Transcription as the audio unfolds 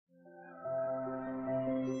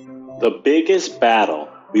The biggest battle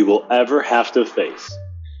we will ever have to face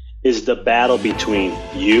is the battle between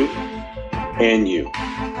you and you.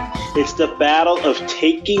 It's the battle of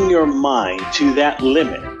taking your mind to that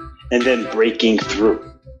limit and then breaking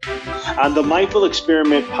through. On the Mindful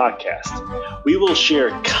Experiment podcast, we will share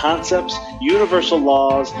concepts, universal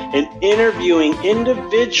laws, and interviewing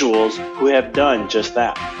individuals who have done just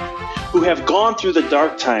that, who have gone through the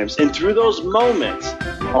dark times and through those moments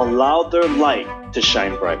allowed their light to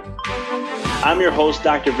shine bright. I'm your host,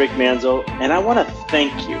 Dr. Vic Manzo, and I want to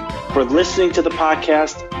thank you for listening to the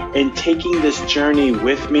podcast and taking this journey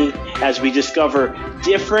with me as we discover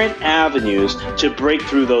different avenues to break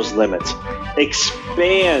through those limits,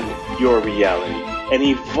 expand your reality, and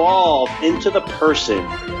evolve into the person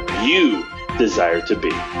you desire to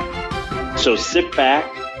be. So sit back,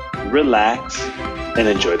 relax, and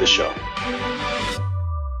enjoy the show.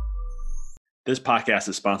 This podcast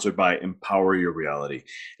is sponsored by Empower Your Reality.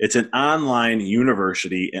 It's an online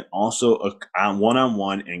university and also a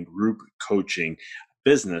one-on-one and group coaching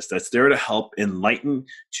business that's there to help enlighten,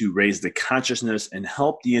 to raise the consciousness, and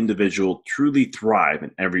help the individual truly thrive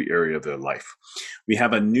in every area of their life. We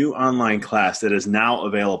have a new online class that is now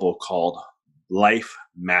available called Life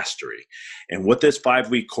Mastery. And what this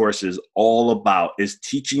 5-week course is all about is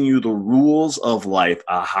teaching you the rules of life,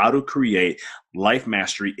 how to create life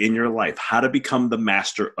mastery in your life, how to become the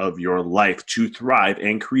master of your life to thrive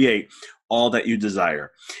and create all that you desire.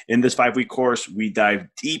 In this 5-week course, we dive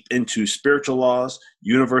deep into spiritual laws,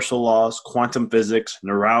 universal laws, quantum physics,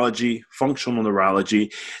 neurology, functional neurology,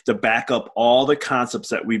 to back up all the concepts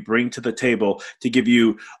that we bring to the table to give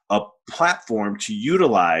you a platform to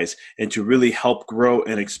utilize and to really help grow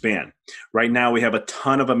and expand. Right now, we have a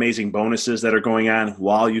ton of amazing bonuses that are going on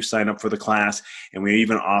while you sign up for the class, and we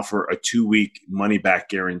even offer a 2-week money-back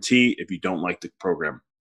guarantee if you don't like the program.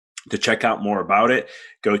 To check out more about it,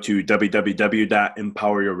 go to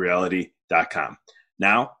www.empoweryourreality.com.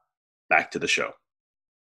 Now, back to the show.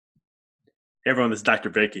 Hey everyone, this is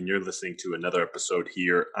Dr. Vic, and you're listening to another episode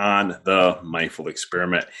here on the Mindful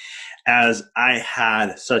Experiment. As I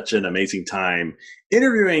had such an amazing time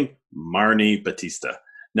interviewing Marnie Batista.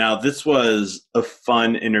 Now, this was a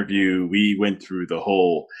fun interview. We went through the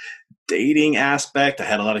whole dating aspect. I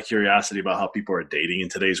had a lot of curiosity about how people are dating in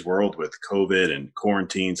today's world with COVID and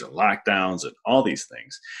quarantines and lockdowns and all these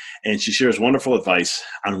things. And she shares wonderful advice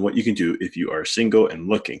on what you can do if you are single and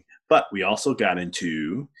looking. But we also got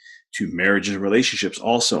into marriages and relationships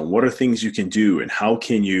also. And what are things you can do and how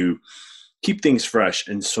can you keep things fresh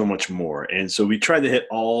and so much more. And so we tried to hit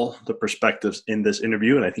all the perspectives in this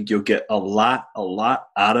interview, and I think you'll get a lot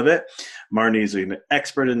out of it. Marnie is an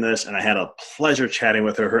expert in this, and I had a pleasure chatting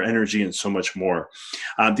with her, her energy, and so much more.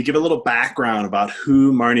 To give a little background about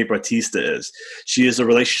who Marnie Batista is, she is a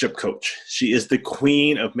relationship coach. She is the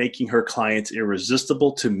queen of making her clients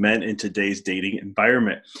irresistible to men in today's dating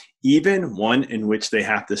environment, even one in which they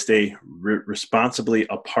have to stay responsibly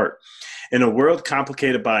apart. In a world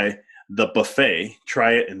complicated by the buffet,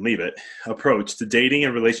 try it and leave it approach to dating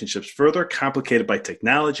and relationships, further complicated by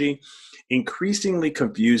technology, increasingly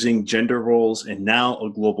confusing gender roles, and now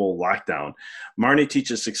a global lockdown, Marnie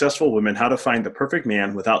teaches successful women how to find the perfect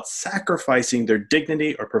man without sacrificing their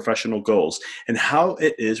dignity or professional goals, and how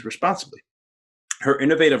it is responsibly. Her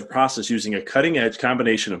innovative process using a cutting-edge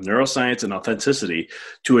combination of neuroscience and authenticity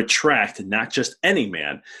to attract not just any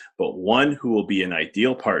man, but one who will be an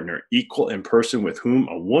ideal partner, equal in person with whom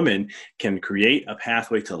a woman can create a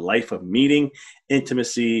pathway to life of meaning,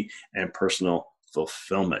 intimacy, and personal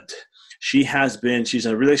fulfillment. She's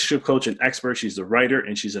a relationship coach and expert. She's a writer,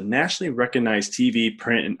 and she's a nationally recognized TV,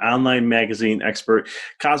 print, and online magazine expert,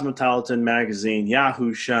 Cosmopolitan Magazine,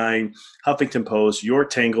 Yahoo Shine, Huffington Post,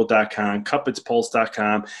 YourTangle.com,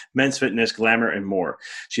 Cupid'sPulse.com, Men's Fitness, Glamour, and more.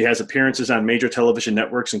 She has appearances on major television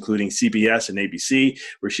networks, including CBS and ABC,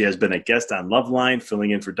 where she has been a guest on Loveline,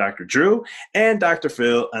 filling in for Dr. Drew and Dr.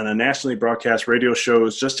 Phil on a nationally broadcast radio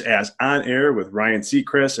shows, just as On Air with Ryan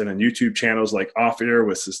Seacrest, and on YouTube channels like Off Air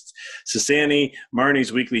with Sasani.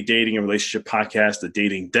 Marnie's weekly dating and relationship podcast, The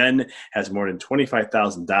Dating Den, has more than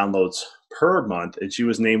 25,000 downloads per month, and she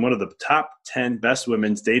was named one of the top 10 best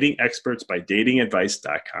women's dating experts by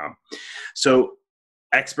datingadvice.com. So,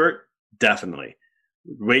 expert, definitely.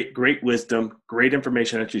 Great wisdom, great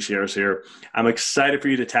information that she shares here. I'm excited for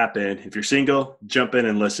you to tap in. If you're single, jump in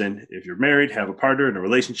and listen. If you're married, have a partner in a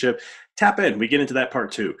relationship, tap in. We get into that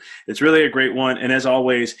part too. It's really a great one. And as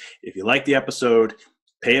always, if you like the episode,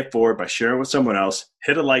 pay it forward by sharing with someone else.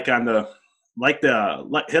 Hit a like on the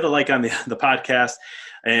podcast,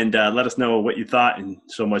 and let us know what you thought and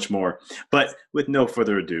so much more. But with no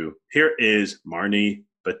further ado, here is Marnie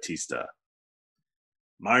Batista.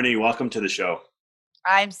 Marnie, welcome to the show.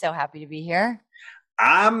 I'm so happy to be here.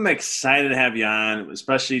 I'm excited to have you on,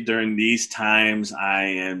 especially during these times. I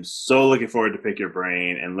am so looking forward to pick your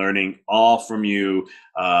brain and learning all from you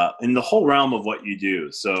in the whole realm of what you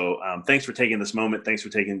do. So, thanks for taking this moment. Thanks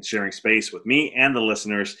for sharing space with me and the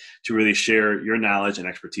listeners to really share your knowledge and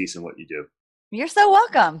expertise in what you do. You're so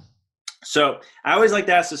welcome. So, I always like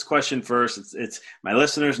to ask this question first. It's my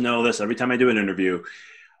listeners know this every time I do an interview.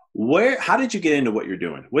 How did you get into what you're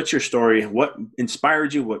doing? What's your story? What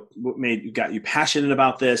inspired you? What got you passionate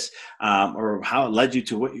about this? Or how it led you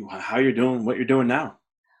to how you're doing what you're doing now?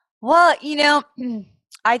 Well,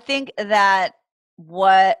 I think that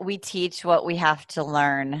what we teach, what we have to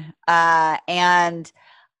learn. And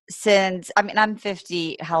I'm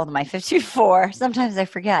 50, how old am I? 54. Sometimes I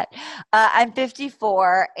forget. I'm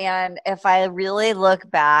 54. And if I really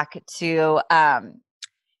look back to,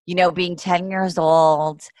 being 10 years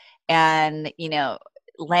old and,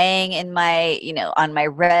 laying in my, on my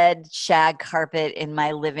red shag carpet in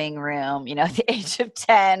my living room, at the age of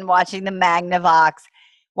 10, watching the Magnavox,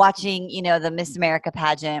 watching, the Miss America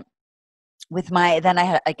pageant then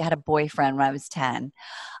I had a boyfriend when I was 10,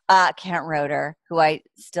 Kent Roeder, who I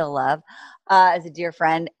still love, as a dear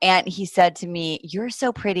friend. And he said to me, "You're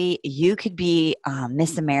so pretty. You could be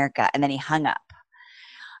Miss America." And then he hung up.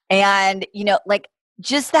 And,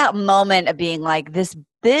 just that moment of being like, this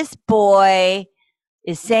boy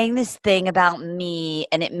is saying this thing about me,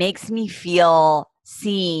 and it makes me feel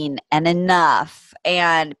seen and enough.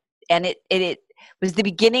 And it was the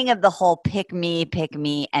beginning of the whole pick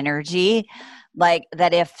me energy. Like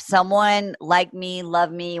that if someone liked me,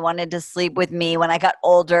 loved me, wanted to sleep with me when I got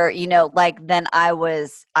older, then I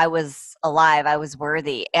was alive, I was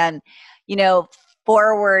worthy. And,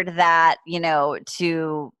 forward that,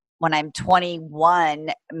 to when I'm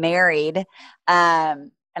 21, married,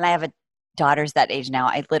 and I have a daughter's that age now.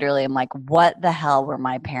 I literally am like, what the hell were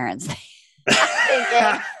my parents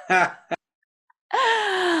thinking?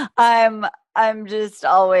 I'm just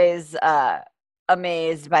always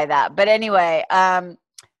amazed by that. But anyway,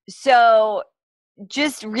 so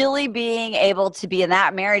just really being able to be in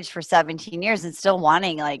that marriage for 17 years and still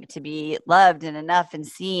wanting like to be loved and enough and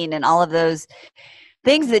seen and all of those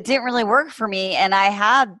things that didn't really work for me. And I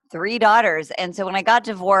had 3 daughters. And so when I got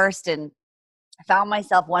divorced and I found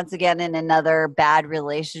myself once again in another bad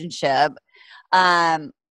relationship,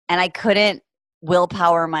 and I couldn't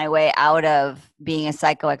willpower my way out of being a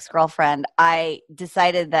psycho ex-girlfriend, I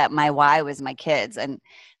decided that my why was my kids. And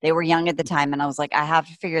they were young at the time. And I was like, I have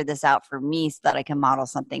to figure this out for me so that I can model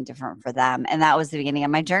something different for them. And that was the beginning of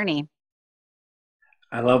my journey.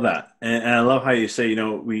 I love that, and I love how you say,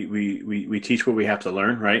 we teach what we have to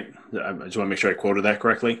learn, right? I just want to make sure I quoted that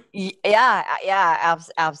correctly. Yeah, yeah,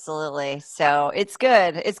 absolutely. So it's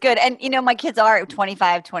good. It's good. And, my kids are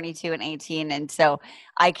 25, 22, and 18. And so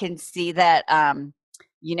I can see that,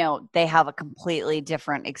 they have a completely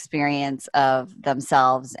different experience of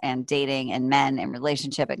themselves and dating and men and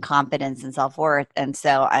relationship and confidence and self-worth. And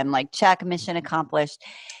so I'm like, check, mission accomplished.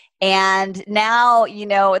 And now,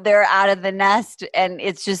 they're out of the nest. And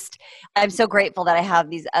it's just, I'm so grateful that I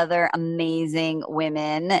have these other amazing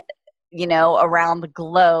women, around the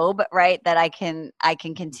globe, right? That I can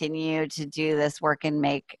continue to do this work and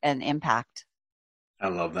make an impact. I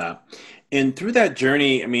love that. And through that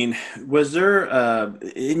journey, I mean, was there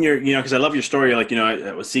in your, because I love your story, like,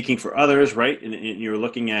 I was seeking for others, right? And you were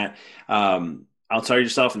looking at outside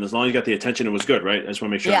yourself, and as long as you got the attention, it was good, right? I just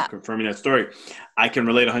want to make sure I'm Yeah. confirming that story. I can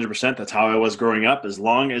relate 100%. That's how I was growing up. As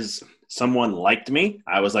long as someone liked me,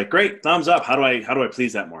 I was like, great, thumbs up. How do I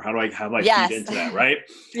please that more? How do I feed Yes. into that, right?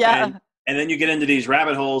 Yeah. And then you get into these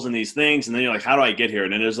rabbit holes and these things, and then you're like, how do I get here?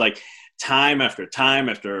 And then there's like time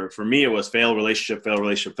after, for me, it was failed relationship, failed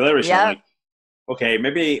relationship, failed relationship. I'm Yep. like, okay,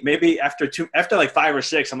 maybe after like 5 or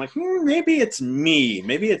 6, I'm like, maybe it's me,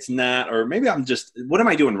 maybe it's not, or maybe I'm just, what am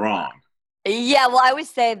I doing wrong? Yeah, well, I would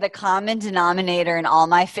say the common denominator in all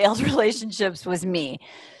my failed relationships was me.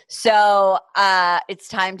 So it's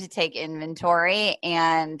time to take inventory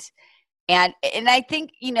and I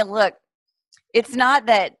think, look, it's not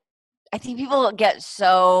that I think people get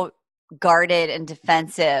so guarded and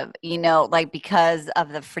defensive, like because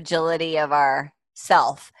of the fragility of our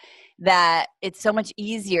self, that it's so much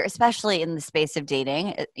easier, especially in the space of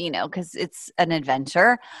dating, because it's an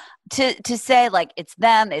adventure, to say like it's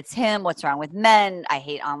them, it's him, what's wrong with men? I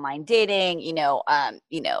hate online dating,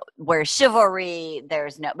 where's chivalry?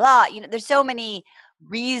 There's no blah, there's so many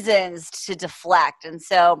reasons to deflect. And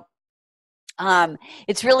so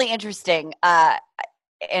it's really interesting.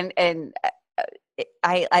 And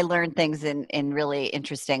I learn things in really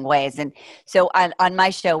interesting ways. And so on my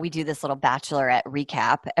show, we do this little Bachelorette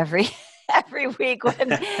recap every every week when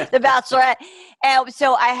the Bachelorette. And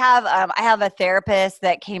so I have a therapist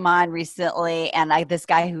that came on recently, and this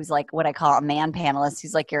guy who's like what I call a man panelist.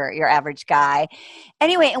 He's like your average guy.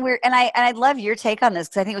 Anyway, and I love your take on this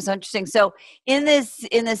because I think it was so interesting. So in this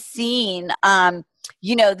scene,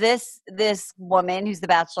 this woman who's the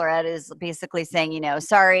Bachelorette is basically saying,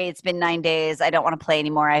 sorry, it's been 9 days. I don't want to play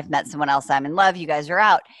anymore. I've met someone else. I'm in love. You guys are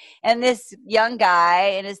out. And this young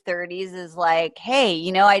guy in his 30s is like,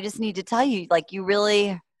 hey, I just need to tell you, like, you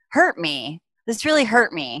really hurt me. This really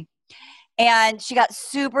hurt me. And she got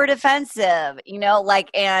super defensive,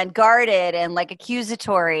 and guarded and like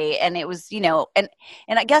accusatory. And it was, and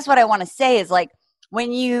I guess what I want to say is like,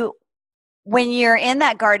 when you're in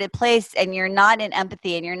that guarded place and you're not in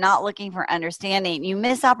empathy and you're not looking for understanding, you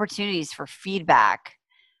miss opportunities for feedback,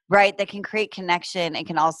 right? That can create connection and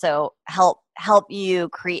can also help you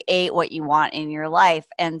create what you want in your life.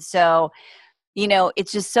 And so,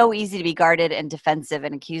 it's just so easy to be guarded and defensive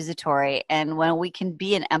and accusatory. And when we can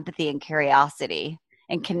be in empathy and curiosity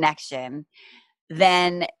and connection,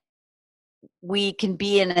 then we can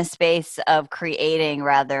be in a space of creating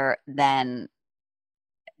rather than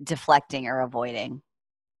deflecting or avoiding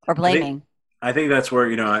or blaming. I think that's where,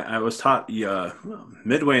 I was taught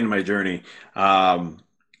midway in my journey. I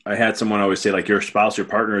had someone always say, like, your spouse, your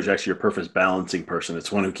partner is actually your perfect balancing person. It's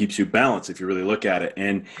one who keeps you balanced if you really look at it.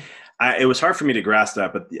 And it was hard for me to grasp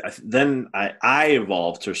that. But then I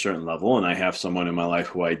evolved to a certain level, and I have someone in my life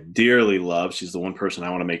who I dearly love. She's the one person I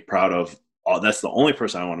want to make proud of. That's the only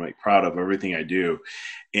person I want to make proud of everything I do.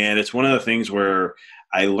 And it's one of the things where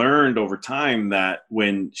I learned over time that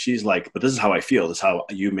when she's like, but this is how I feel. This is how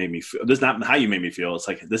you made me feel. This is not how you made me feel. It's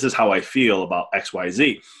like, this is how I feel about X, Y,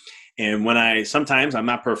 Z. And when sometimes I'm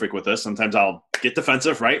not perfect with this. Sometimes I'll get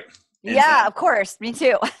defensive, right? And yeah, of course. Me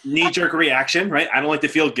too. knee-jerk reaction, right? I don't like to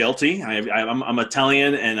feel guilty. I'm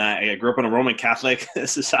Italian, and I grew up in a Roman Catholic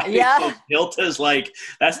society. Yeah. So guilt is like,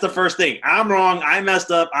 that's the first thing. I'm wrong. I messed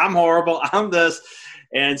up. I'm horrible. I'm this.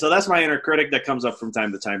 And so that's my inner critic that comes up from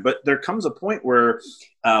time to time. But there comes a point where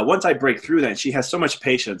once I break through that, she has so much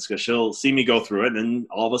patience because she'll see me go through it, and then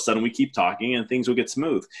all of a sudden we keep talking and things will get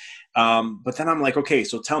smooth. But then I'm like, okay,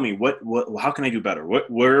 so tell me how can I do better?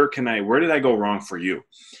 Where did I go wrong for you?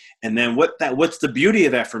 And then what's the beauty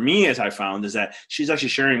of that for me, as I found, is that she's actually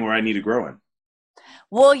sharing where I need to grow in.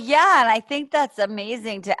 Well, yeah, and I think that's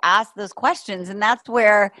amazing to ask those questions, and that's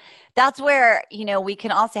where we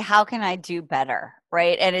can all say, how can I do better,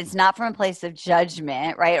 right? And it's not from a place of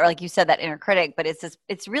judgment, right? Or like you said, that inner critic, but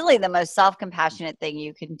it's really the most self-compassionate thing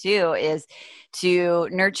you can do is to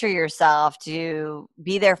nurture yourself, to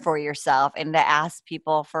be there for yourself, and to ask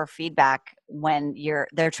people for feedback when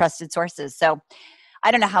they're trusted sources. So I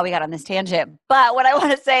don't know how we got on this tangent, but what I want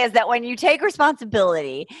to say is that when you take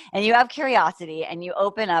responsibility and you have curiosity and you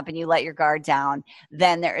open up and you let your guard down,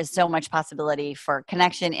 then there is so much possibility for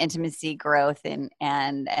connection, intimacy, growth, and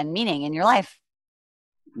meaning in your life.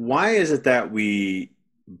 Why is it that we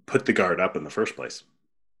put the guard up in the first place?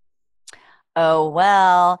 Oh,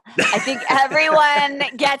 well, I think everyone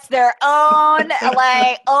gets their own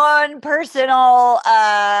personal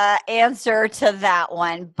answer to that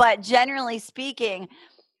one. But generally speaking,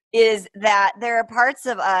 is that there are parts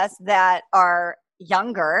of us that are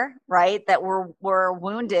younger, right? That were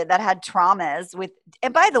wounded, that had traumas with,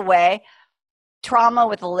 and by the way, trauma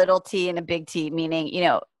with a little t and a big T,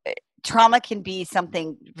 meaning, trauma can be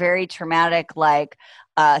something very traumatic like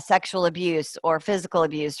sexual abuse or physical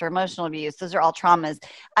abuse or emotional abuse. Those are all traumas.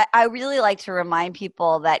 I really like to remind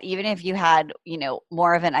people that even if you had,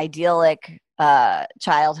 more of an idyllic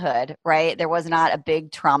childhood, right? There was not a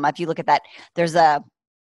big trauma. If you look at that, there's a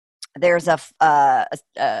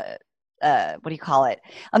what do you call it?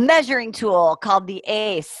 A measuring tool called the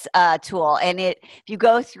ACE tool. And if you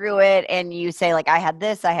go through it and you say, like, I had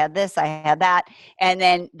this, I had this, I had that. And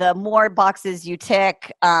then the more boxes you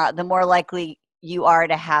tick, the more likely you are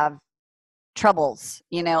to have troubles,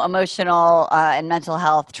 emotional and mental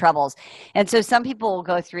health troubles. And so some people will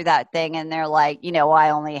go through that thing and they're like, well, I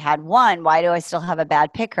only had one. Why do I still have a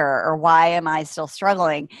bad picker? Or why am I still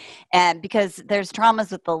struggling? And because there's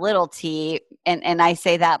traumas with the little t. And I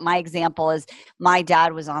say that my example is my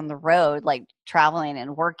dad was on the road, like traveling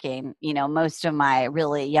and working, most of my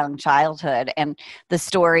really young childhood. And the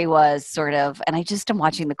story was sort of, and I just am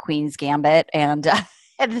watching The Queen's Gambit, and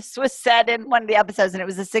And this was said in one of the episodes, and it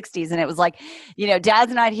was the 60s. And it was like,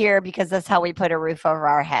 dad's not here because that's how we put a roof over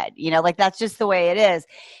our head. Like that's just the way it is.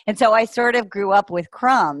 And so I sort of grew up with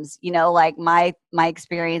crumbs, like my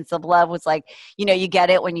experience of love was like, you get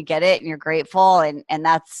it when you get it and you're grateful. And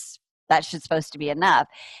that should supposed to be enough.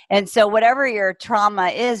 And so whatever your trauma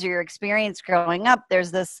is or your experience growing up,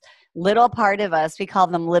 there's this little part of us, we call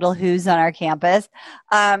them little who's on our campus,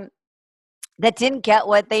 that didn't get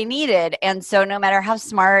what they needed. And so no matter how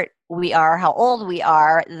smart we are, how old we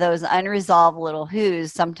are, those unresolved little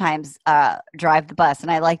who's sometimes drive the bus.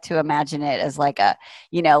 And I like to imagine it as like a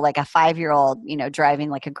 5-year-old, driving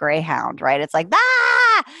like a Greyhound, right? It's like,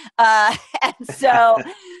 and so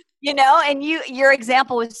and your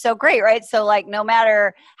example was so great, right? So like, no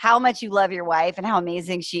matter how much you love your wife and how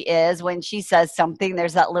amazing she is, when she says something,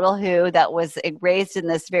 there's that little who that was raised in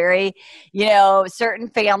this very, certain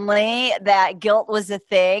family that guilt was a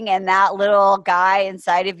thing. And that little guy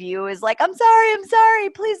inside of you is like, I'm sorry,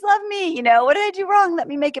 please love me. What did I do wrong? Let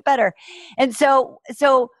me make it better. And so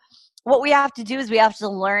what we have to do is we have to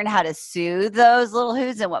learn how to soothe those little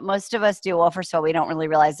who's. And what most of us do, well, first of all, we don't really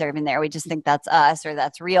realize they're even there. We just think that's us or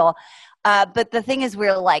that's real. But the thing is,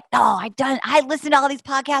 we're like, I listened to all these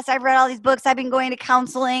podcasts. I've read all these books. I've been going to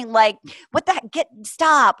counseling. Like, what the heck?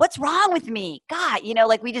 Stop. What's wrong with me? God,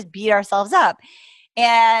 like we just beat ourselves up.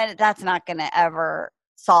 And that's not going to ever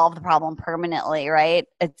solve the problem permanently, right?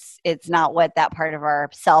 It's not what that part of our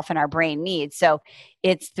self and our brain needs. So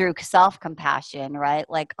it's through self-compassion, right?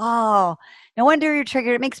 Like, oh, no wonder you're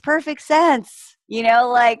triggered. It makes perfect sense.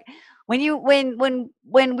 Like when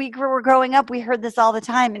we were growing up, we heard this all the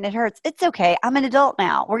time and it hurts. It's okay. I'm an adult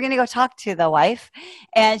now. We're going to go talk to the wife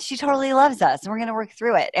and she totally loves us and we're going to work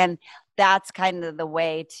through it. And that's kind of the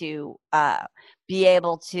way to be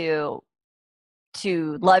able to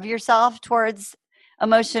love yourself towards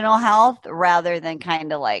emotional health rather than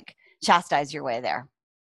kind of like chastise your way there.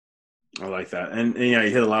 I like that. And you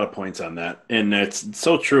hit a lot of points on that. And it's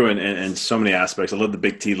so true in so many aspects. I love the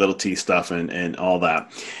big T, little T stuff and all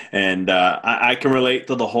that. And I can relate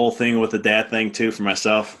to the whole thing with the dad thing too for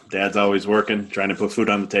myself. Dad's always working, trying to put food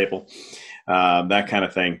on the table, that kind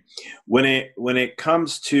of thing. When it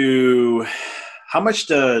comes to how much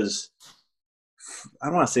does, I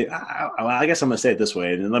don't want to say, I guess I'm going to say it this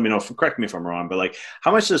way, and let me know, correct me if I'm wrong, but like,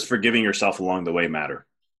 how much does forgiving yourself along the way matter?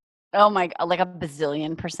 Oh my God, like a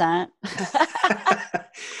bazillion %.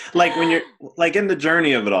 Like when you're like in the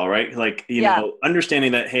journey of it all, right? Like,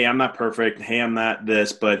 understanding that, hey, I'm not perfect. Hey, I'm not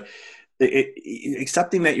this, but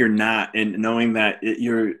accepting that you're not and knowing that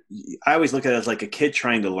I always look at it as like a kid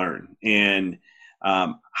trying to learn. And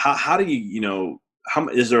how do you,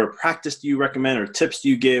 is there a practice do you recommend or tips do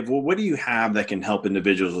you give? Well, what do you have that can help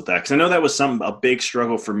individuals with that? Because I know that was a big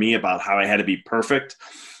struggle for me about how I had to be perfect.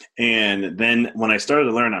 And then when I started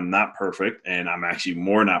to learn I'm not perfect and I'm actually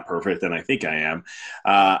more not perfect than I think I am,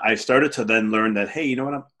 I started to then learn that, hey, you know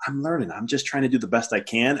what? I'm learning. I'm just trying to do the best I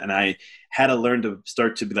can. And I had to learn to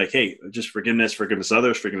start to be like, hey, just forgiveness of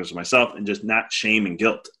others, forgiveness of myself, and just not shame and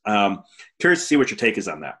guilt. Curious to see what your take is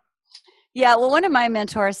on that. Yeah, well, one of my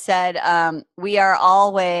mentors said, we are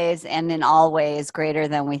always and in all ways greater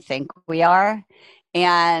than we think we are.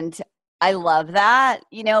 And I love that,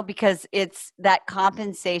 because it's that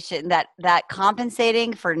compensation, that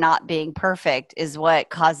compensating for not being perfect is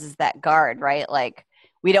what causes that guard, right? Like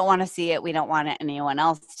we don't want to see it. We don't want anyone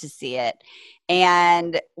else to see it.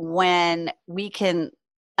 And when we can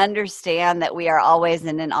understand that we are always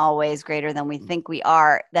and in all ways greater than we think we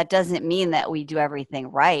are, that doesn't mean that we do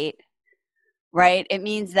everything right. Right? It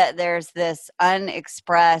means that there's this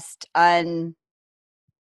unexpressed,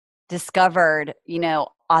 undiscovered,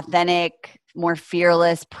 authentic, more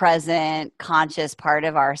fearless, present, conscious part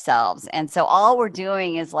of ourselves. And so all we're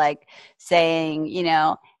doing is like saying,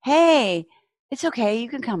 hey, it's okay. You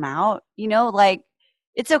can come out, like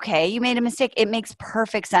it's okay. You made a mistake. It makes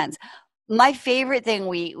perfect sense. My favorite thing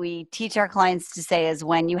we teach our clients to say is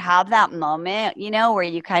when you have that moment, where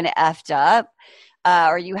you kind of effed up,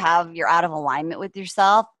 or you're out of alignment with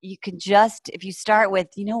yourself, you can just, if you start with,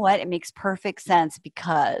 it makes perfect sense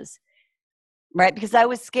because I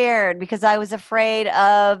was scared, because I was afraid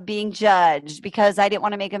of being judged, because I didn't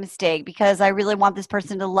want to make a mistake, because I really want this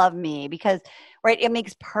person to love me, because, it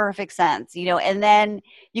makes perfect sense, and then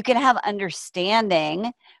you can have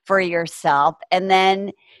understanding for yourself and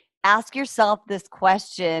then ask yourself this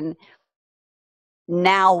question,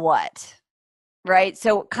 now what? Right.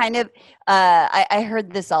 So kind of, I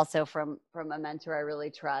heard this also from a mentor I really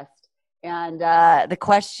trust. And the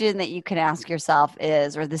question that you can ask yourself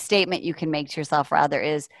is, or the statement you can make to yourself rather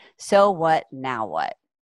is, so what, now what?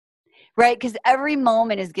 Right, because every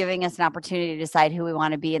moment is giving us an opportunity to decide who we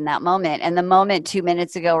want to be in that moment. And the moment 2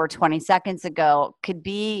 minutes ago or 20 seconds ago could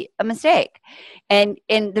be a mistake. And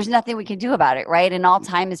there's nothing we can do about it, right? And all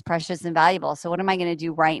time is precious and valuable. So what am I going to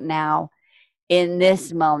do right now in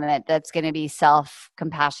this moment that's going to be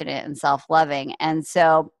self-compassionate and self-loving? And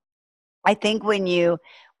so I think when you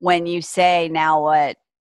say now what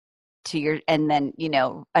to your, and then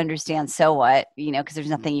understand so what, because there's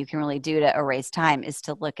nothing you can really do to erase time, is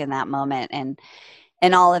to look in that moment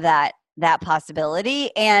and all of that possibility.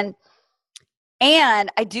 And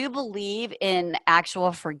I do believe in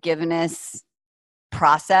actual forgiveness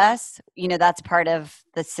process. That's part of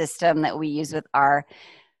the system that we use with our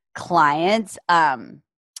clients.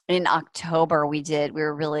 In October, we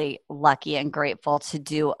were really lucky and grateful to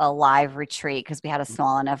do a live retreat because we had a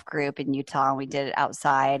small enough group in Utah, and we did it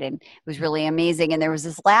outside, and it was really amazing. And there was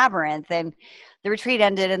this labyrinth, and the retreat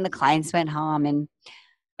ended and the clients went home, and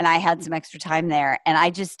I had some extra time there, and I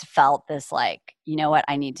just felt this, like, you know what,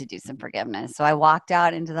 I need to do some forgiveness. So I walked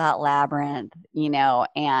out into that labyrinth,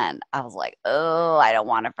 and I was like, oh, I don't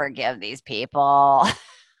want to forgive these people.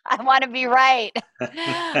 I want to be right.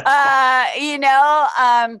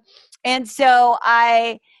 And so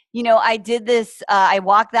I did this, I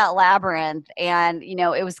walked that labyrinth, and,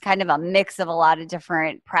 it was kind of a mix of a lot of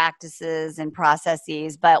different practices and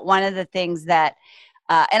processes. But one of the things that,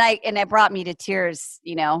 and it brought me to tears,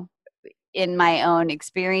 in my own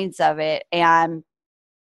experience of it. And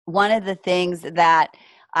one of the things that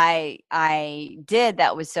I did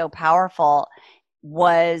that was so powerful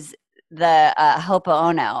was the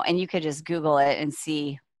Ho'oponopono, and you could just Google it and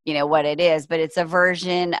see, what it is. But it's a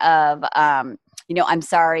version of, I'm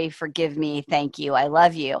sorry, forgive me, thank you, I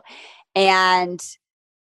love you. And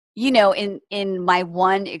in my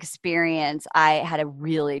one experience, I had a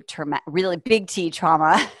really big T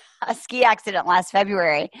trauma, a ski accident last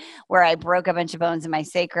February where I broke a bunch of bones in my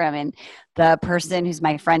sacrum. And the person who's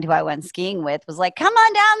my friend who I went skiing with was like, come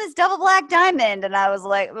on down this double black diamond. And I was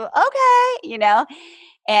like, okay,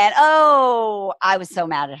 And I was so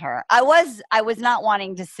mad at her. I was not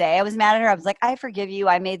wanting to say I was mad at her. I was like, I forgive you.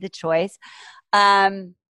 I made the choice.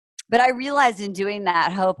 But I realized in doing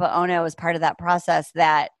that, Ho'oponopono was part of that process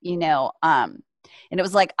that, and it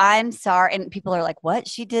was like, I'm sorry. And people are like, what?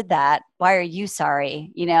 She did that. Why are you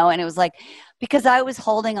sorry? And it was like, because I was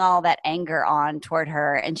holding all that anger on toward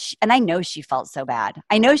her. And I know she felt so bad.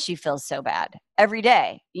 I know she feels so bad every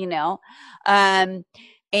day,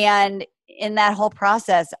 and in that whole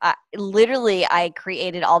process, I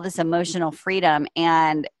created all this emotional freedom.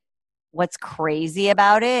 And what's crazy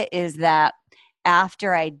about it is that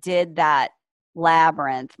after I did that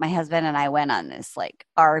labyrinth, my husband and I went on this like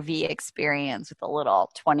RV experience with a little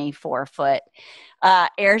 24-foot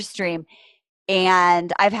Airstream.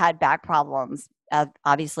 And I've had back problems,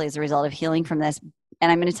 obviously, as a result of healing from this.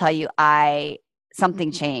 And I'm going to tell you,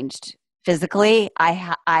 something changed physically.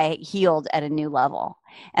 I healed at a new level.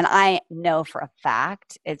 And I know for a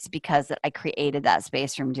fact it's because I created that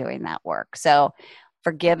space from doing that work. So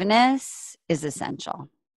forgiveness is essential.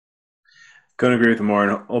 Couldn't agree with you more.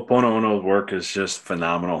 And Ho'oponopono work is just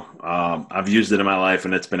phenomenal. I've used it in my life,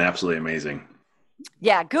 and it's been absolutely amazing.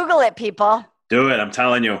 Yeah, Google it, people. Do it. I'm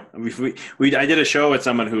telling you. I did a show with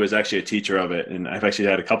someone who is actually a teacher of it, and I've actually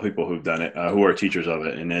had a couple people who've done it, who are teachers of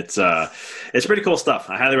it, and it's pretty cool stuff.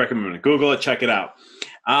 I highly recommend it. Google it. Check it out.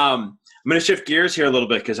 I'm going to shift gears here a little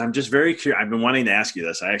bit because I'm just very curious. I've been wanting to ask you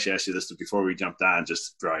this. I actually asked you this before we jumped on,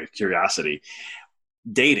 just for curiosity.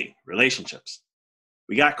 Dating, relationships.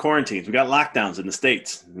 We got quarantines. We got lockdowns in the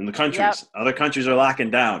States, in the countries. Yep. Other countries are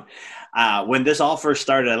locking down. When this all first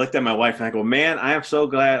started, I looked at my wife and I go, man, I am so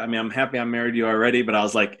glad. I mean, I'm happy I'm married to you already. But I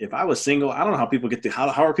was like, if I was single, I don't know how people get to, how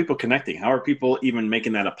are people connecting? How are people even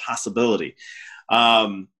making that a possibility?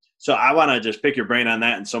 So I want to just pick your brain on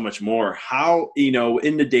that and so much more. How,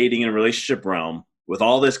 in the dating and relationship realm, with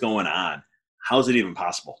all this going on, how is it even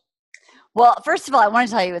possible? Well, first of all, I want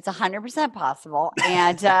to tell you it's 100% possible.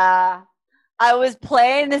 And I was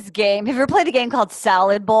playing this game. Have you ever played a game called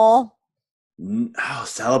Salad Bowl? Oh,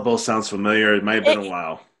 Salad Bowl sounds familiar. It might have been a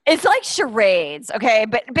while. It's like charades, okay?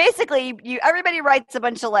 But basically, everybody writes a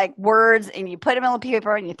bunch of like words, and you put them on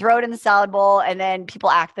paper, and you throw it in the salad bowl, and then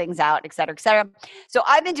people act things out, et cetera, et cetera. So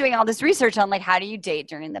I've been doing all this research on like how do you date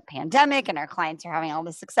during the pandemic, and our clients are having all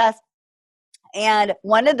this success. And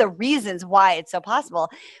one of the reasons why it's so possible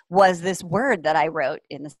was this word that I wrote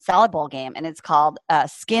in the salad bowl game, and it's called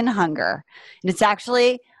skin hunger. And it's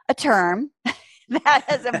actually a term that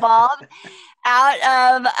has evolved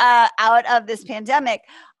out of this pandemic.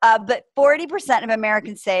 But 40% of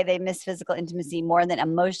Americans say they miss physical intimacy more than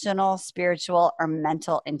emotional, spiritual, or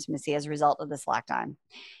mental intimacy as a result of this lockdown.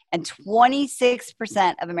 and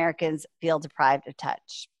 26% of Americans feel deprived of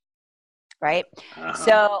touch. Right?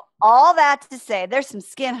 So all that to say, there's some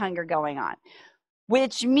skin hunger going on,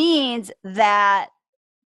 which means that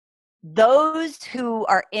those who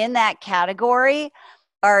are in that category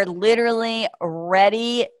are literally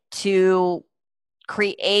ready to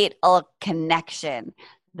create a connection.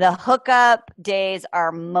 The hookup days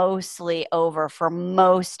are mostly over for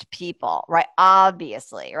most people, right?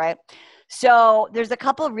 Obviously, right? So there's a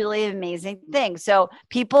couple of really amazing things. So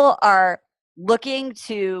people are looking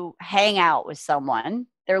to hang out with someone,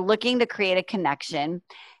 they're looking to create a connection,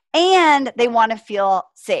 and they want to feel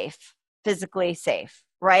safe, physically safe,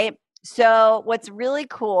 right? So what's really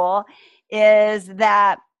cool is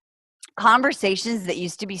that conversations that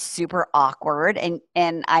used to be super awkward, and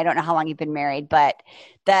I don't know how long you've been married, but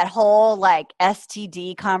that whole like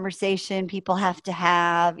STD conversation people have to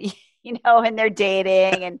have, and they're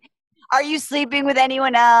dating, and are you sleeping with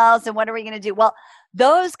anyone else, and what are we going to do? Well,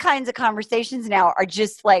 those kinds of conversations now are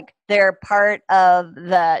just like they're part of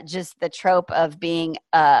the trope of being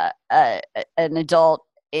an adult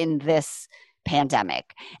in this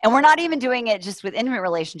pandemic. And we're not even doing it just with intimate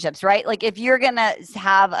relationships, right? Like if you're going to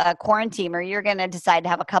have a quarantine or you're going to decide to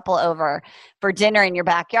have a couple over for dinner in your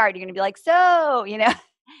backyard, you're going to be like, so,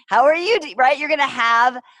 how are you? Right? You're going to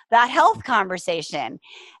have that health conversation.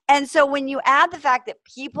 And so when you add the fact that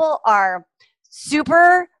people are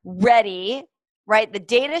super ready, right? The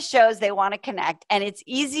data shows they want to connect, and it's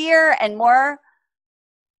easier and more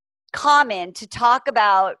common to talk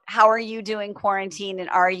about how are you doing quarantine and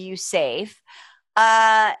are you safe,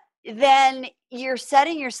 then you're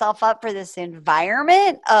setting yourself up for this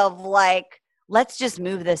environment of like, let's just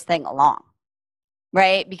move this thing along,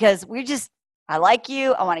 right? Because I like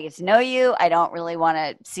you. I want to get to know you. I don't really want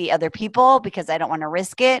to see other people because I don't want to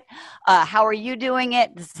risk it. How are you doing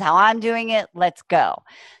it? This is how I'm doing it. Let's go.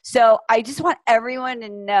 So I just want everyone to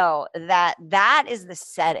know that that is the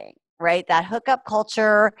setting, right? That hookup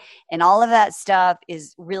culture and all of that stuff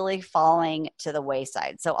is really falling to the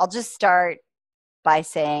wayside. So I'll just start by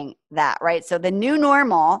saying that, right? So the new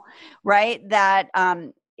normal, right, that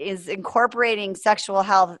is incorporating sexual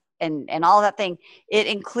health and all that thing, it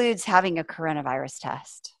includes having a coronavirus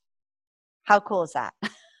test. How cool is that?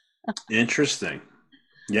 Interesting.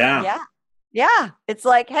 Yeah. Yeah. Yeah. It's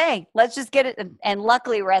like, hey, let's just get it. And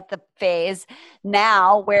luckily we're at the phase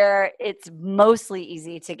now where it's mostly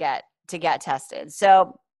easy to get tested.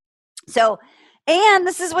 So, and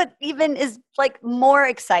this is what even is like more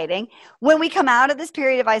exciting. When we come out of this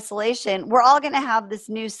period of isolation, we're all going to have this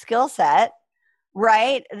new skill set,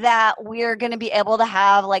 right? That we're going to be able to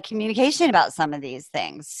have like communication about some of these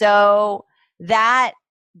things. So that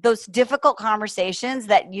those difficult conversations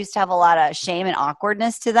that used to have a lot of shame and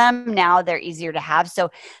awkwardness to them, now they're easier to have. So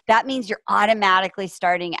that means you're automatically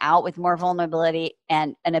starting out with more vulnerability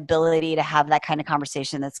and an ability to have that kind of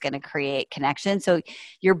conversation that's going to create connection. So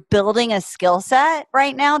you're building a skill set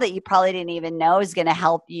right now that you probably didn't even know is going to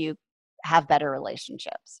help you have better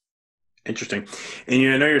relationships. Interesting.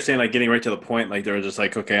 And I know you're saying like getting right to the point, like they were just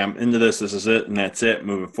like, okay, I'm into this is it, and that's it,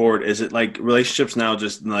 moving forward. Is it like relationships now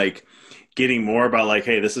just like getting more about like,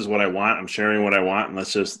 hey, this is what I want, I'm sharing what I want, and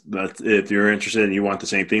if you're interested and you want the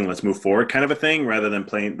same thing, let's move forward kind of a thing, rather than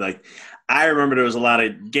playing like I remember there was a lot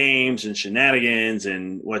of games and shenanigans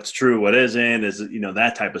and what's true, what isn't, is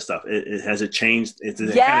that type of stuff. Has it changed? Has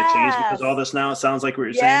it kind of changed because of all this now? It sounds like what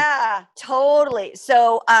you're saying. Yeah, totally.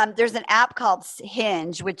 So there's an app called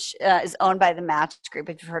Hinge, which is owned by the Match Group,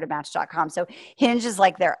 if you've heard of Match.com. So Hinge is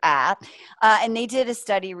like their app. And they did a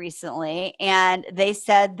study recently, and they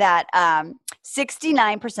said that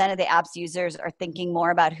 69% of the app's users are thinking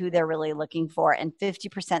more about who they're really looking for, and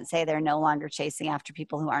 50% say they're no longer chasing after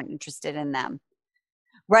people who aren't interested in them.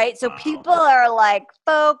 Right. So people are like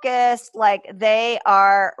focused, like they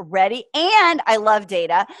are ready. And I love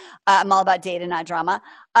data. I'm all about data, not drama.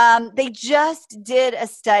 They just did a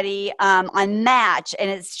study on Match,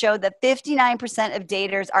 and it showed that 59% of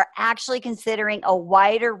daters are actually considering a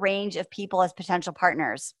wider range of people as potential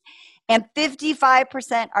partners. And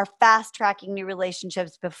 55% are fast tracking new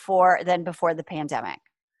relationships before the pandemic.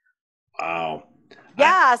 Wow.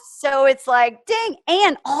 Yeah, so it's like, dang,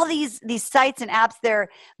 and all these sites and apps, they're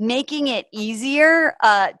making it easier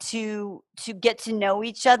to get to know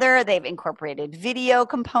each other. They've incorporated video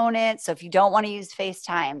components. So if you don't want to use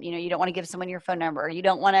FaceTime, you don't want to give someone your phone number, or you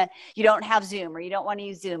don't have Zoom, or you don't want to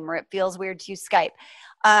use Zoom, or it feels weird to use Skype.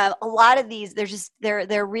 A lot of these,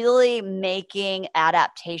 they're really making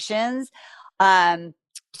adaptations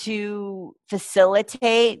to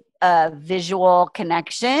facilitate a visual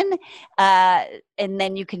connection. And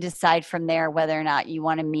then you can decide from there whether or not you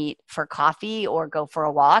want to meet for coffee or go for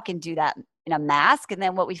a walk and do that in a mask. And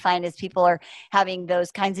then what we find is people are having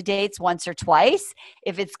those kinds of dates once or twice.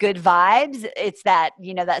 If it's good vibes, it's that,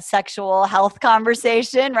 that sexual health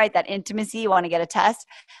conversation, right? That intimacy, you want to get a test.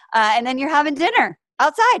 And then you're having dinner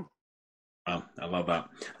outside. Oh, I love that.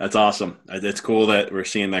 That's awesome. It's cool that we're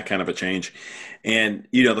seeing that kind of a change. And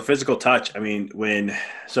the physical touch. I mean, I'm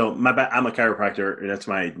a chiropractor. That's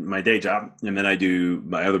my day job, and then I do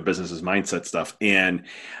my other business is mindset stuff. And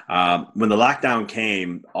when the lockdown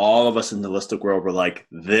came, all of us in the holistic world were like,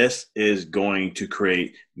 "This is going to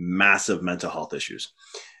create massive mental health issues."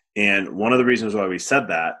 And one of the reasons why we said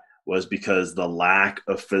that was because the lack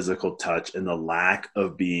of physical touch and the lack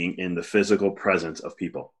of being in the physical presence of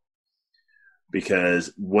people.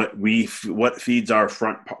 Because what feeds a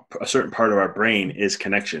certain part of our brain is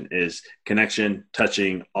connection,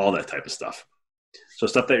 touching, all that type of stuff. So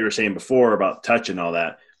stuff that you were saying before about touch and all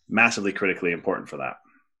that, massively critically important for that.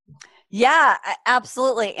 Yeah,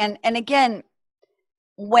 absolutely. And again,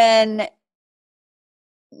 when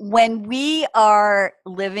we are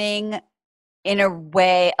living in a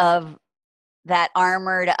way of that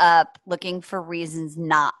armored up, looking for reasons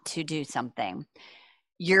not to do something,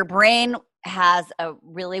 your brain has a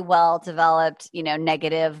really well developed,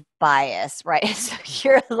 negative bias, right? So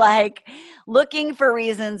you're like looking for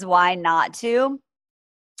reasons why not to.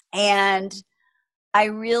 And I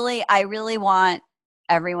really want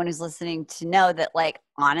everyone who's listening to know that, like,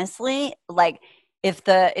 honestly, like if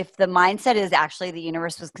the mindset is actually the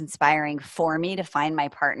universe was conspiring for me to find my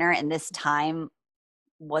partner, and this time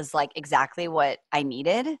was like exactly what I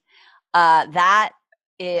needed, we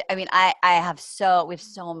have so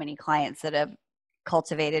many clients that have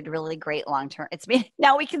cultivated really great long-term.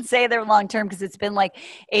 Now we can say they're long-term because it's been like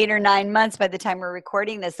 8 or 9 months by the time we're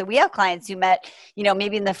recording this. So we have clients who met,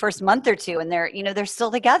 maybe in the first month or two, and they're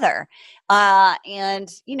still together. And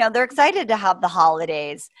they're excited to have the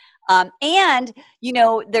holidays. And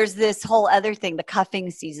there's this whole other thing, the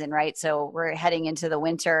cuffing season, right? So we're heading into the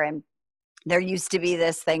winter, and there used to be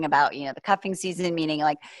this thing about, the cuffing season, meaning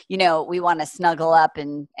like, we want to snuggle up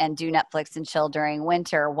and do Netflix and chill during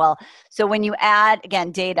winter. Well, so when you add,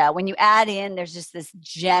 again, data, when you add in, there's just this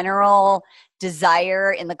general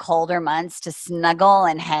desire in the colder months to snuggle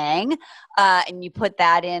and hang. And you put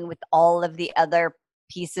that in with all of the other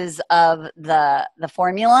pieces of the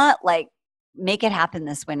formula, like, make it happen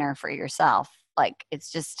this winter for yourself. Like,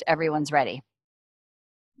 it's just, everyone's ready.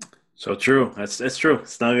 So true. That's true.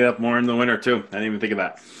 Snug it up more in the winter too. I didn't even think of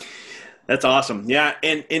that. That's awesome. Yeah.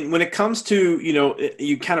 And when it comes to,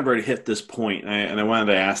 you kind of already hit this point, and I wanted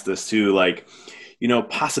to ask this too, like,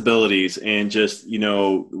 possibilities and just,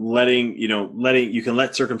 letting you can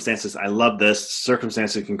let circumstances. I love this.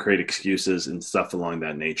 Circumstances can create excuses and stuff along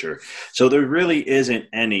that nature. So there really isn't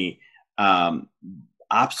any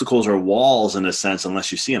obstacles or walls in a sense,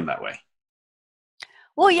 unless you see them that way.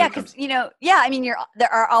 Well, yeah, because, I mean,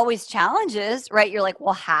 there are always challenges, right? You're like,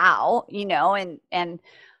 well, how, and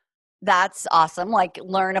that's awesome. Like,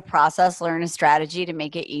 learn a process, learn a strategy to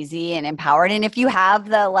make it easy and empowered. And if you have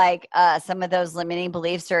some of those limiting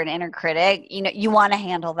beliefs or an inner critic, you want to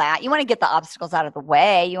handle that. You want to get the obstacles out of the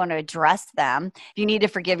way. You want to address them. If you need to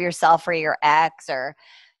forgive yourself or your ex, or,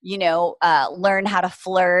 learn how to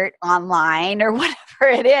flirt online or whatever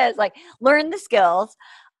it is, like, learn the skills.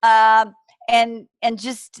 And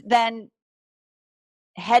just then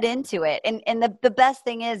head into it. And the best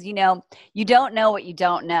thing is, you don't know what you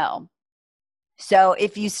don't know. So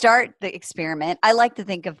if you start the experiment, I like to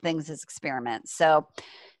think of things as experiments. So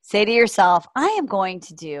say to yourself, I am going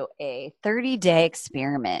to do a 30-day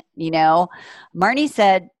experiment. Marnie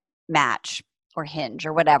said Match or Hinge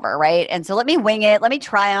or whatever, right? And so let me wing it. Let me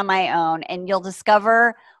try on my own, and you'll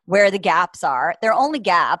discover where the gaps are. They're only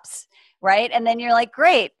gaps. Right. And then you're like,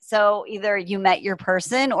 great. So either you met your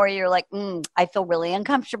person, or you're like, I feel really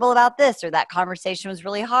uncomfortable about this, or that conversation was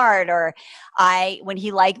really hard, or when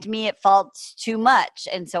he liked me, it felt too much.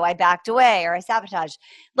 And so I backed away, or I sabotaged.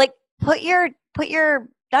 Like, put your,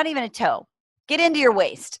 not even a toe, get into your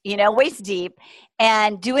waist, waist deep,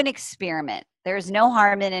 and do an experiment. There's no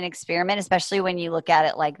harm in an experiment, especially when you look at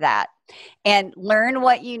it like that, and learn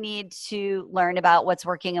what you need to learn about what's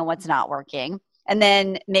working and what's not working. And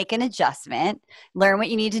then make an adjustment, learn what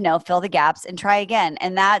you need to know, fill the gaps, and try again.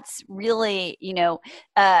 And that's really,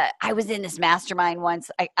 I was in this mastermind once.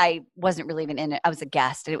 I wasn't really even in it. I was a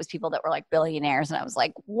guest, and it was people that were like billionaires. And I was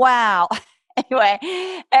like, wow. Anyway,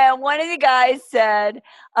 and one of the guys said,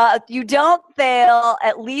 if you don't fail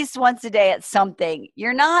at least once a day at something,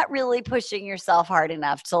 you're not really pushing yourself hard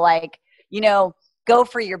enough to, like, go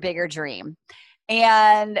for your bigger dream.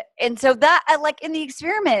 And so that, like in the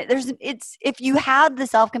experiment, if you had the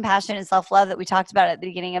self-compassion and self-love that we talked about at the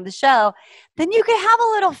beginning of the show, then you can have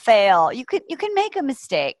a little fail. You can make a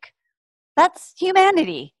mistake. That's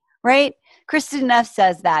humanity, right? Kristen Neff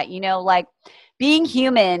says that, like being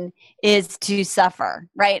human is to suffer,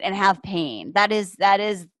 right? And have pain. That is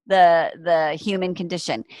the human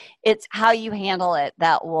condition. It's how you handle it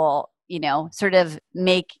that will, sort of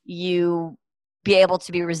make you be able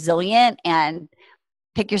to be resilient and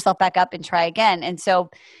pick yourself back up and try again. And so,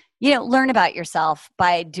 learn about yourself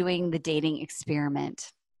by doing the dating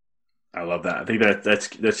experiment. I love that. I think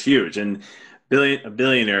that's huge. And a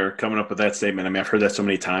billionaire coming up with that statement. I mean, I've heard that so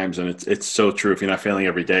many times, and it's so true. If you're not failing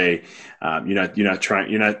every day, you're not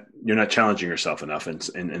challenging yourself enough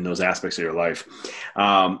in those aspects of your life.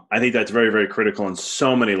 I think that's very, very critical on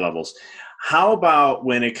so many levels. How about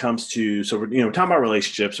when it comes to, so we're talking about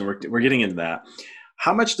relationships, and we're getting into that.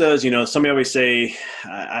 How much does, somebody always say,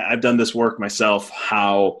 I've done this work myself,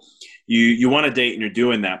 how you want to date and you're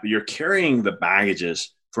doing that, but you're carrying the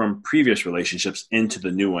baggages from previous relationships into the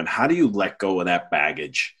new one. How do you let go of that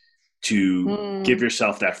baggage to give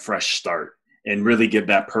yourself that fresh start and really give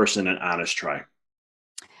that person an honest try?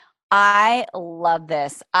 I love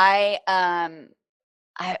this. I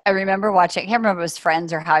remember watching, I can't remember if it was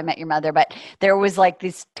Friends or How I Met Your Mother, but there was like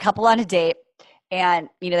this couple on a date, and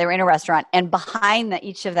they were in a restaurant, and behind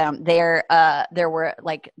each of them there were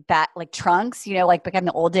like trunks, like back in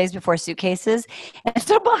the old days before suitcases. And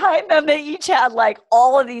so behind them they each had like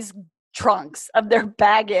all of these trunks of their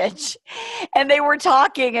baggage, and they were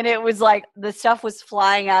talking, and it was like the stuff was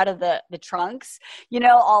flying out of the trunks,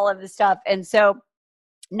 all of the stuff. And so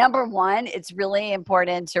number one, it's really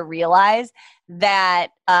important to realize that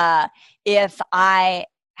if I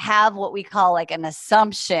have what we call like an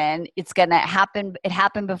assumption, it's going to happen. It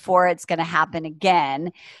happened before, it's going to happen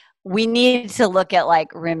again. We need to look at like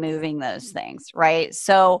removing those things, right?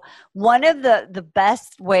 So one of the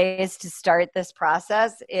best ways to start this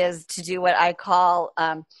process is to do what I call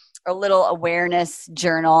a little awareness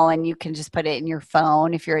journal, and you can just put it in your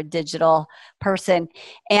phone if you're a digital person,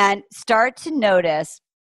 and start to notice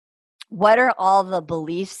what are all the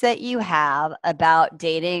beliefs that you have about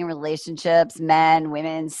dating, relationships, men,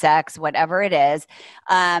 women, sex, whatever it is,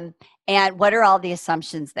 and what are all the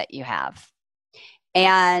assumptions that you have.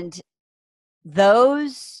 And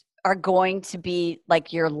those are going to be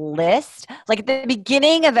like your list. Like at the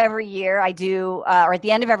beginning of every year I do, or at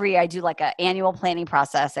the end of every year, I do like an annual planning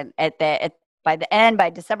process. And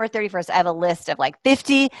by December 31st, I have a list of like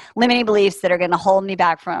 50 limiting beliefs that are going to hold me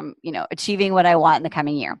back from, achieving what I want in the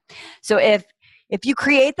coming year. So if you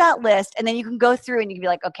create that list, and then you can go through and you can be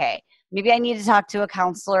like, okay, maybe I need to talk to a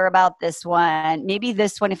counselor about this one. Maybe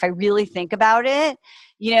this one, if I really think about it,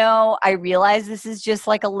 I realize this is just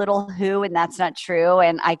like a little who, and that's not true.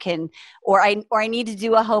 And I can, or I need to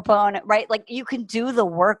do a Ho'oponopono, right? Like you can do the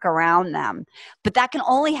work around them, but that can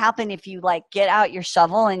only happen if you like get out your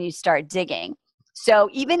shovel and you start digging. So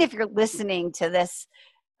even if you're listening to this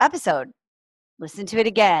episode, listen to it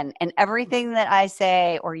again, and everything that I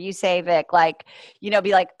say or you say, Vic, like,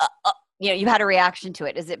 be like, you had a reaction to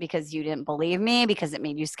it. Is it because you didn't believe me? Because it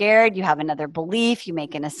made you scared? You have another belief, you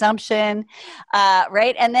make an assumption,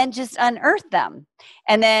 right? And then just unearth them,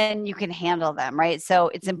 and then you can handle them, right? So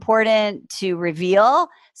it's important to reveal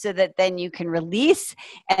so that then you can release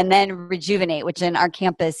and then rejuvenate, which in our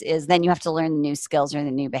campus is then you have to learn the new skills or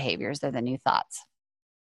the new behaviors or the new thoughts.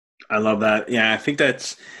 I love that. Yeah, I think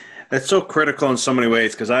that's so critical in so many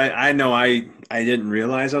ways, because I know I didn't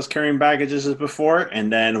realize I was carrying baggages before,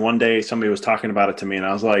 and then one day somebody was talking about it to me, and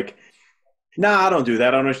I was like, no, I don't do that.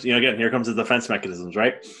 I don't understand. Again, here comes the defense mechanisms,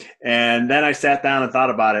 right? And then I sat down and thought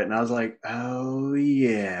about it, and I was like, oh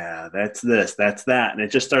yeah, that's this, that's that. And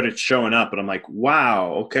it just started showing up, and I'm like,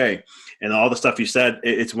 wow, okay. And all the stuff you said,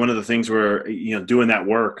 it's one of the things where, doing that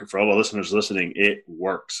work, for all the listeners listening, it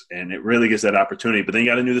works, and it really gives that opportunity. But then you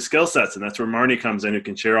got to know the skill sets, and that's where Marnie comes in, who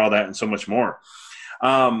can share all that and so much more.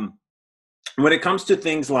 When it comes to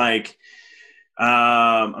things like,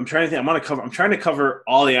 I'm trying to think. I'm trying to cover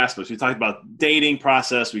all the aspects. We talked about dating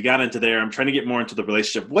process. We got into there. I'm trying to get more into the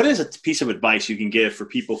relationship. What is a piece of advice you can give for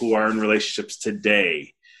people who are in relationships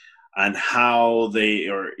today on how they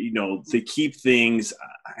keep things?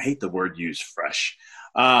 I hate the word used, fresh.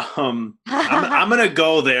 I'm going to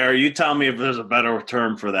go there. You tell me if there's a better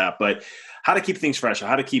term for that. But how to keep things fresh, or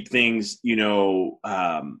how to keep things, I'm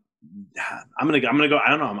gonna go. I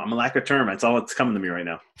don't know. I'm a lack of term. That's all that's coming to me right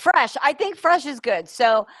now. Fresh. I think fresh is good.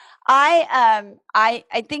 So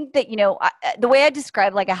I think that, the way I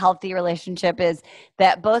describe like a healthy relationship is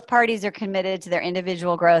that both parties are committed to their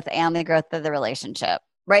individual growth and the growth of the relationship.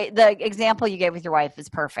 Right. The example you gave with your wife is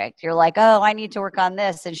perfect. You're like, oh, I need to work on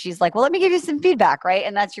this. And she's like, well, let me give you some feedback. Right.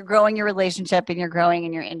 And that's, you're growing your relationship and you're growing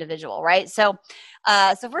in your individual. Right. So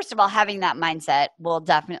first of all, having that mindset will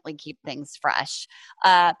definitely keep things fresh.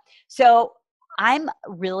 So I'm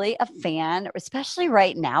really a fan, especially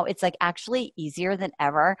right now. It's like actually easier than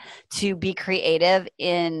ever to be creative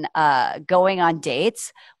in going on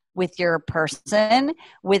dates with your person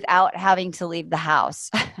without having to leave the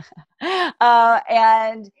house.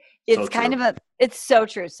 And So it's true. it's so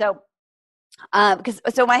true. So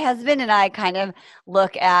my husband and I kind of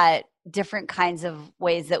look at different kinds of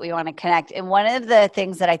ways that we want to connect. And one of the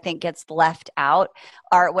things that I think gets left out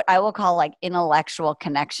are what I will call like intellectual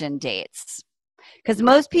connection dates. Because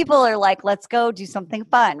most people are like, let's go do something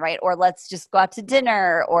fun, right? Or let's just go out to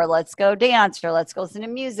dinner, or let's go dance, or let's go listen to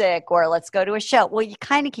music, or let's go to a show. Well, you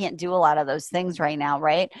kind of can't do a lot of those things right now,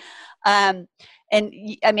 right? Um,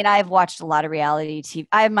 I mean, I've watched a lot of reality TV.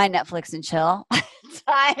 I have my Netflix and chill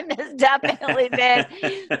time has definitely been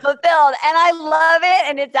fulfilled, and I love it,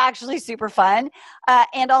 and it's actually super fun.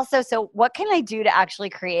 And also, so what can I do to actually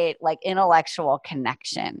create like intellectual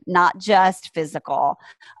connection, not just physical,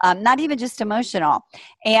 not even just emotional?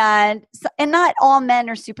 And not all men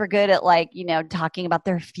are super good at like talking about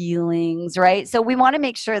their feelings, right? So we want to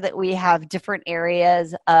make sure that we have different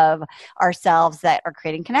areas of ourselves that are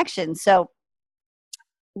creating connections. So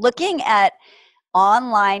looking at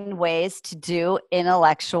online ways to do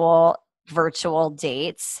intellectual virtual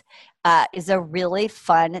dates is a really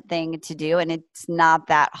fun thing to do, and it's not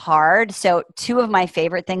that hard. So two of my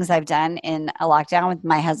favorite things I've done in a lockdown with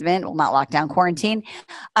my husband, well, not lockdown, quarantine,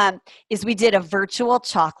 is we did a virtual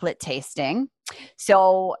chocolate tasting.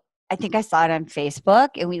 So I think I saw it on Facebook,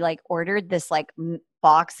 and we like ordered this like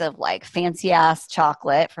box of like fancy ass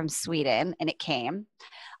chocolate from Sweden, and it came.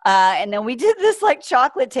 And then we did this like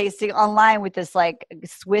chocolate tasting online with this like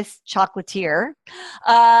Swiss chocolatier.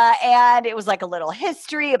 And it was like a little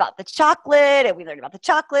history about the chocolate, and we learned about the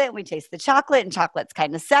chocolate, and we tasted the chocolate, and chocolate's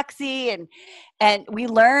kind of sexy. And we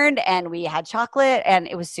learned, and we had chocolate, and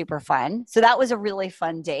it was super fun. So that was a really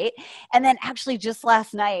fun date. And then actually just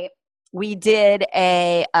last night, we did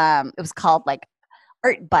it was called like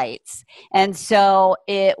Art Bites. And so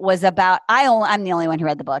it was about, I'm the only one who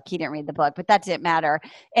read the book. He didn't read the book, but that didn't matter.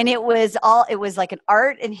 And it was like an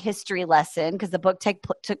art and history lesson, because the book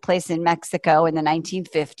took place in Mexico in the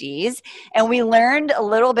 1950s. And we learned a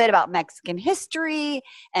little bit about Mexican history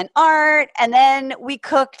and art. And then we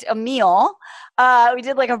cooked a meal. We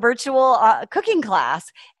did like a virtual cooking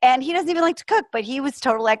class. And he doesn't even like to cook, but he was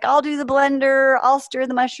totally like, I'll do the blender, I'll stir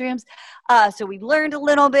the mushrooms. So we learned a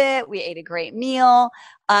little bit. We ate a great meal.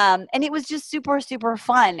 And it was just super, super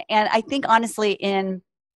fun. And I think honestly, in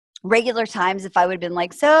regular times, if I would have been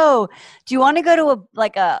like, so do you want to go to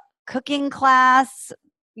a cooking class?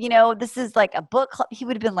 This is like a book club. He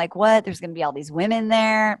would have been like, what? There's going to be all these women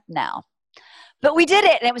there? No. But we did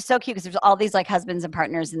it, and it was so cute because there's all these like husbands and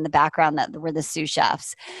partners in the background that were the sous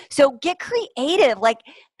chefs. So get creative. Like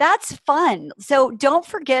that's fun. So don't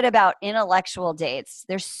forget about intellectual dates.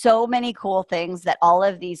 There's so many cool things that all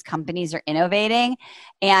of these companies are innovating.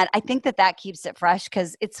 And I think that keeps it fresh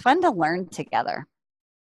because it's fun to learn together.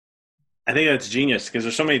 I think that's genius because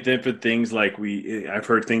there's so many different things. Like I've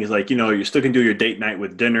heard things like you still can do your date night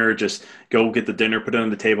with dinner. Just go get the dinner, put it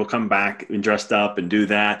on the table, come back and dressed up and do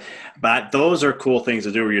that. But those are cool things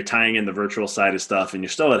to do where you're tying in the virtual side of stuff, and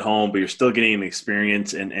you're still at home, but you're still getting an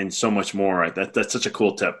experience and so much more. Right? That's such a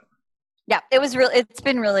cool tip. Yeah, it's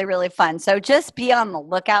been really, really fun. So just be on the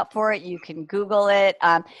lookout for it. You can Google it.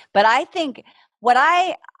 But I think what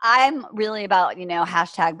I'm really about,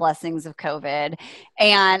 hashtag blessings of COVID.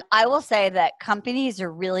 And I will say that companies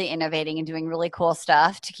are really innovating and doing really cool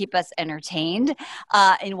stuff to keep us entertained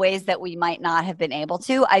in ways that we might not have been able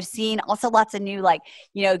to. I've seen also lots of new, like,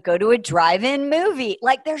 go to a drive-in movie.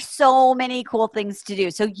 Like there's so many cool things to do.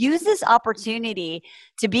 So use this opportunity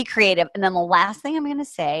to be creative. And then the last thing I'm going to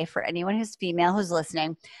say for anyone who's female who's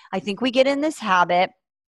listening, I think we get in this habit,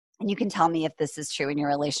 and you can tell me if this is true in your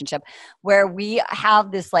relationship, where we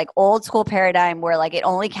have this like old school paradigm where like it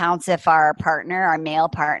only counts if our male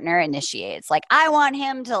partner initiates. Like I want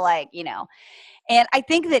him to and I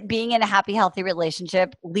think that being in a happy, healthy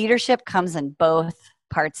relationship, leadership comes in both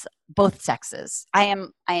parts, both sexes. I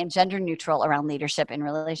am gender neutral around leadership in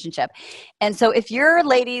relationship. And so if your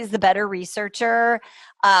lady's the better researcher,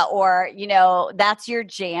 or, that's your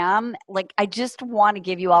jam, like, I just want to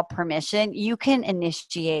give you all permission. You can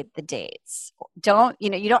initiate the dates. You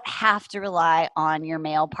don't have to rely on your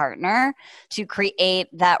male partner to create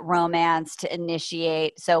that romance, to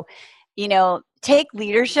initiate. So, take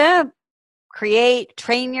leadership,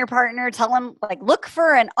 train your partner, tell them, like, look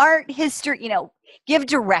for an art history, give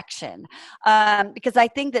direction. Because I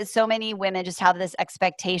think that so many women just have this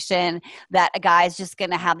expectation that a guy is just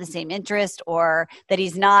going to have the same interest, or that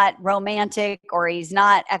he's not romantic, or he's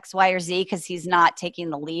not X, Y, or Z because he's not taking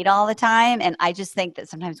the lead all the time. And I just think that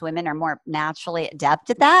sometimes women are more naturally adept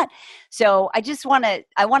at that. So I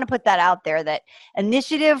want to put that out there, that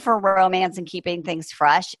initiative for romance and keeping things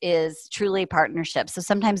fresh is truly partnership. So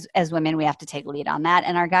sometimes as women, we have to take lead on that.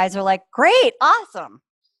 And our guys are like, great, awesome.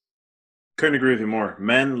 Couldn't agree with you more.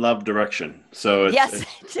 Men love direction. So yes,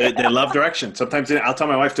 they love direction. Sometimes I'll tell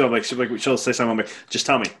my wife too. I'm like, she'll say something. I'm like, just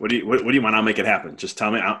tell me. What do you want? I'll make it happen. Just tell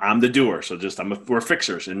me. I'm the doer. So we're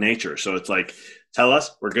fixers in nature. So it's like, tell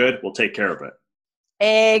us, we're good. We'll take care of it.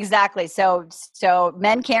 Exactly. So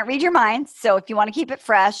men can't read your minds. So if you want to keep it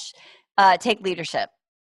fresh, take leadership.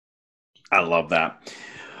 I love that.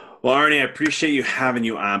 Well, Arnie, I appreciate you having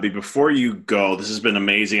you on. But before you go, this has been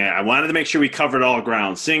amazing. I wanted to make sure we covered all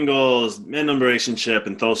ground: singles, men in relationship,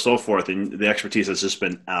 and so forth. And the expertise has just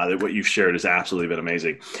been what you've shared has absolutely been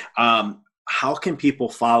amazing. How can people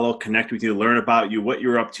follow, connect with you, learn about you, what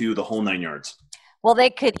you're up to, the whole 9 yards? Well,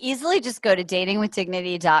 they could easily just go to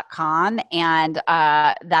datingwithdignity.com, and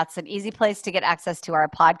that's an easy place to get access to our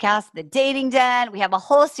podcast, The Dating Den. We have a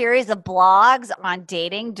whole series of blogs on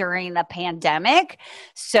dating during the pandemic,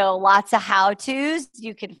 so lots of how-tos.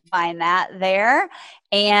 You can find that there,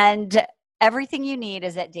 and everything you need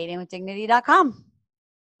is at datingwithdignity.com.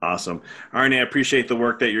 Awesome. Arnie, I appreciate the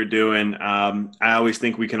work that you're doing. I always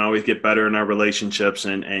think we can always get better in our relationships,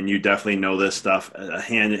 and you definitely know this stuff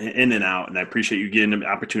hand in and out, and I appreciate you getting the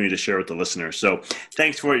opportunity to share with the listeners. So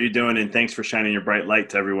thanks for what you're doing, and thanks for shining your bright light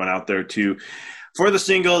to everyone out there too, for the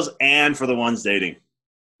singles and for the ones dating.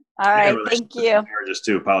 All right, thank you. Marriages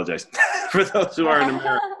too, apologize. For those who are in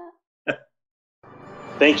America.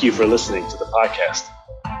 Thank you for listening to the podcast.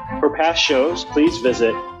 For past shows, please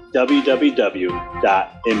visit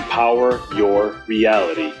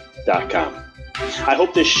www.empoweryourreality.com. I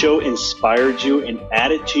hope this show inspired you and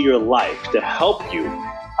added to your life to help you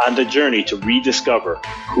on the journey to rediscover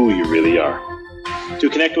who you really are. To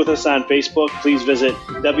connect with us on Facebook, please visit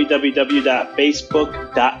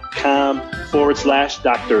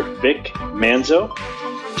www.facebook.com/Dr. Vic Manzo.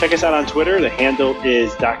 Check us out on Twitter. The handle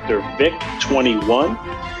is Dr. Vic21.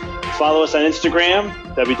 Follow us on Instagram,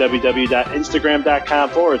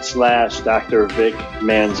 www.instagram.com/Dr. Vic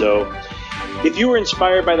Manzo. If you were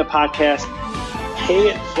inspired by the podcast, pay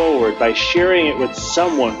it forward by sharing it with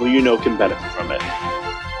someone who you know can benefit from it.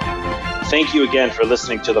 Thank you again for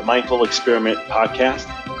listening to the Mindful Experiment podcast,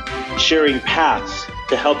 sharing paths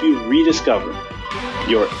to help you rediscover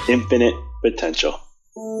your infinite potential.